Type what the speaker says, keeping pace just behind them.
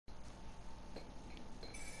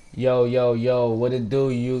Yo, yo, yo, what it do,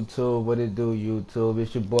 YouTube? What it do, YouTube?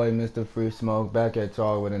 It's your boy, Mr. Free Smoke, back at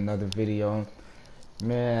y'all with another video.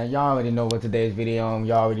 Man, y'all already know what today's video on.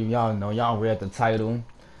 Y'all know, y'all read the title.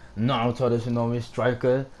 Naruto, the Shinobi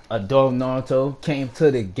Striker, Adult Naruto, came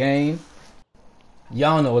to the game.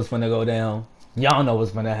 Y'all know what's gonna go down. Y'all know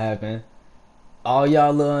what's gonna happen. All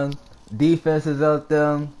y'all little defenses out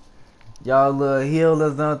there, y'all little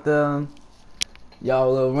healers out there,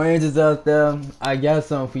 y'all little rangers out there, I got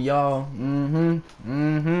something for y'all.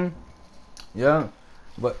 Yeah.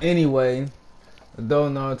 But anyway, though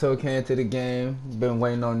Naruto came to the game, been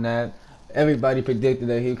waiting on that. Everybody predicted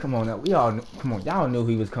that he come on now. Come on, y'all knew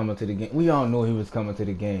he was coming to the game. We all knew he was coming to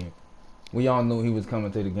the game. We all knew he was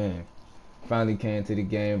coming to the game. Finally came to the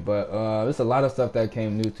game, but there's a lot of stuff that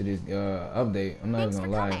came new to this update. I'm not even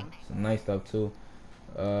gonna lie. Some nice stuff too.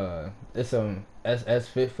 It's some SS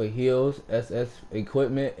fit for heals, SS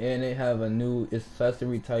equipment, and they have a new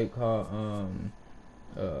accessory type called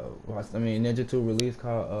Ninja 2 release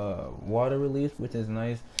called water release, which is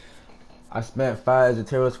nice. I spent 5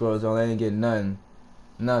 Zotero scrolls on, I ain't get nothing.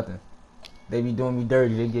 They be doing me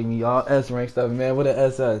dirty. They give me all S rank stuff, man. What an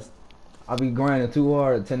SS. I be grinding too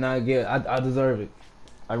hard to not get. I deserve it.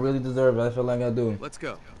 I really deserve it. I feel like I do. Let's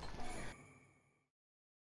go.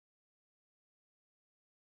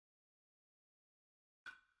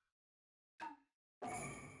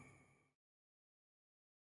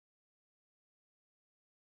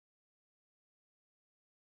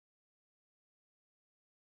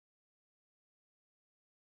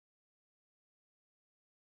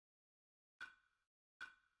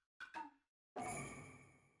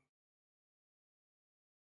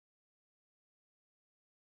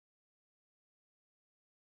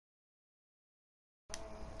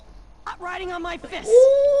 Riding on my fist.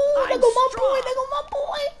 Ooh, there I'm go my strong. boy. There go my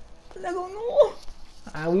boy. There go no.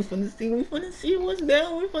 Alright, we finna see. We finna see what's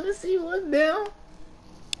down. We finna see what's down.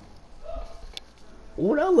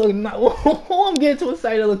 Ooh, that look nice. Oh, I'm getting too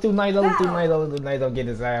excited. That look too nice. That look too nice. That look too nice. I'm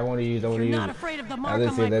getting excited. I want to use. I want to use. You're not afraid of the mark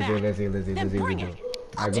Let's on see. my Let's see. back. Let's see. Let's see. Then Let's see. bring Let's it. see.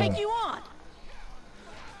 I'll Alright, take go. you on.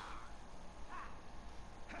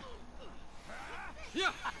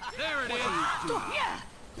 Yeah, there it is. Yeah.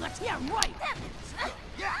 Let's right.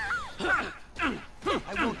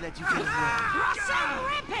 I won't let you get away.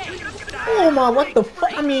 Rampage. Oh my! What the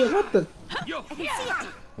fuck? I mean, what the? Yo. I can see it.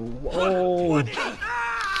 Whoa! What?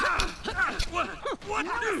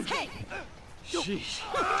 Hey. Jeez.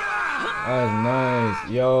 That's nice.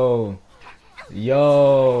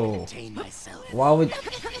 Yo. Contain myself. Why would?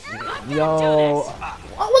 Yo.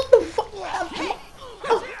 What the fuck?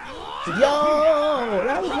 Yo,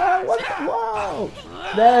 that was wrong. What the? Whoa,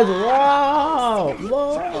 that's wrong.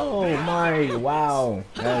 Whoa, my wow,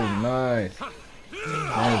 that is nice.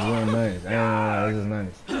 That is real nice. I ain't gonna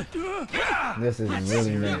lie, this is nice. This is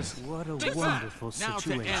really nice. What a wonderful Now to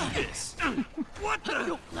situation. end this. What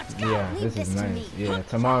the? Yeah, this is nice. Yeah,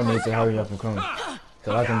 tomorrow needs to hurry up and come,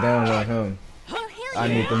 so I can download him. I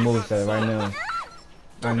need the moveset right now.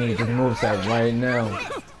 I need the moveset right now.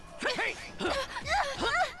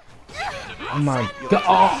 Oh my god!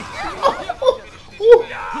 Oh.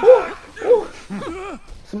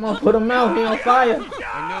 Someone put him out. He on fire.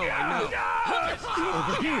 I know.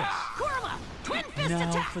 Over here. Kurama. Twin fist Now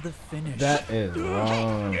attack. for the finish. That is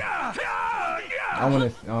wrong. I want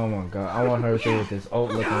to. Oh my god! I want her to see what this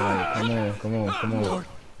ult looking like. Come on, come on, come on!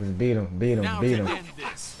 Just beat him, beat him, Now beat to him. end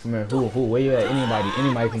this. Come here, who? Where you at?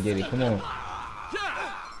 Anybody can get it. Come on.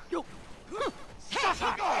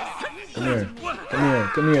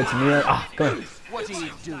 Come here, Tamir. Ah, come here. What are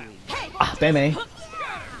you doing? Ah, bang bang.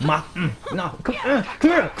 No, come here,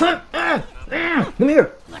 come here, come here.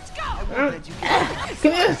 Let's go. Let you get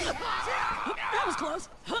Come here! That was close.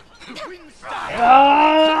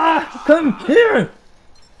 Ah! Come here!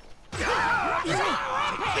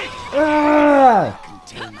 Ah!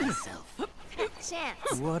 contain myself.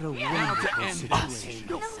 Chance. What a wonderful situation.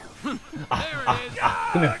 Come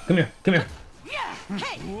here, come here. Yeah.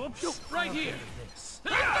 Hey. Whoops. Right here.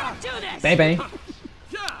 I'm gonna do this. Bang bang.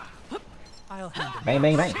 I'll handle Bang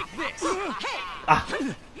bang bang. This. Ah!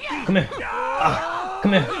 Come here. Ah!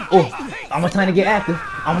 Come here. Oh! I'm trying to get active.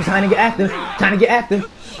 Trying to get active.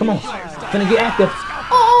 Come on. Trying to get active.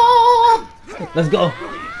 Oh! Let's go.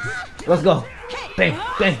 Let's go. Bang,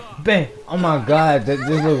 bang, bang. Oh my god, this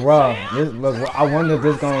look raw. This look raw. I wonder if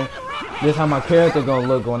this how my character gonna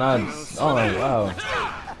look when I. Oh wow.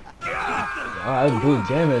 I boost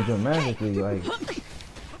damage dramatically. Like,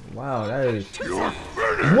 wow, that is.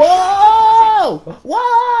 Whoa!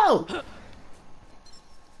 Whoa!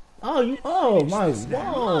 Oh, you. Oh my.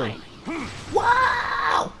 Whoa!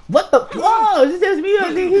 Wow! What the? Whoa! It's just me.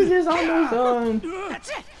 I think he's just almost That's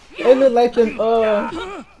it. It looked like the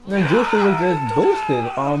jutsu was just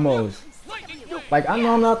boosted almost. Like I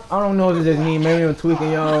don't know if it's just me, maybe I'm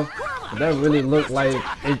tweaking y'all. But that really looked like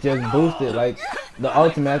it just boosted. Like the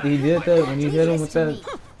ultimate after he did that, when he hit him with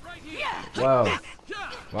that. Wow.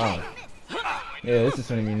 Wow. Yeah, this is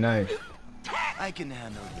gonna be nice. I can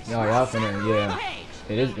handle this. Y'all finna, yeah.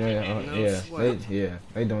 It is,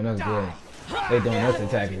 they doing us good. They doing us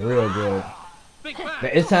attacking real good.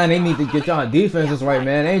 It's time they need to get y'all defenses right,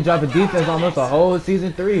 man. They ain't dropping defense almost a whole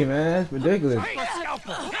season 3, man. That's ridiculous.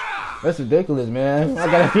 That's ridiculous, man. I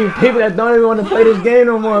got a few people that don't even want to play this game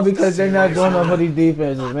no more because they're not doing enough for these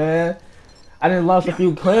defenses, man. I done lost a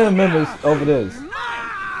few clan members over this.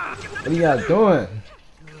 What are y'all doing?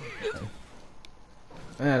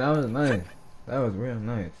 Man, that was nice. That was real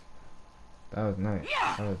nice. That was nice.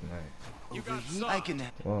 That was nice. I can.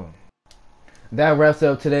 Whoa. That wraps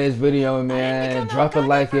up today's video, man. Drop a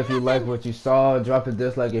like if you like what you saw. Drop a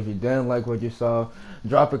dislike if you didn't like what you saw.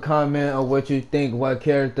 Drop a comment on what you think, what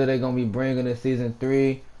character they're gonna be bringing in season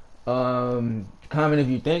 3. Comment if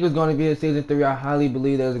you think it's gonna be a season 3. I highly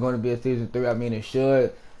believe there's gonna be a season 3. I mean, it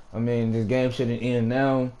should. I mean, this game shouldn't end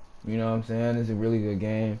now. You know what I'm saying? It's a really good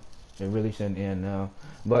game. It really shouldn't end now.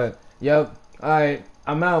 But yep. All right.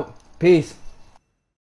 I'm out. Peace.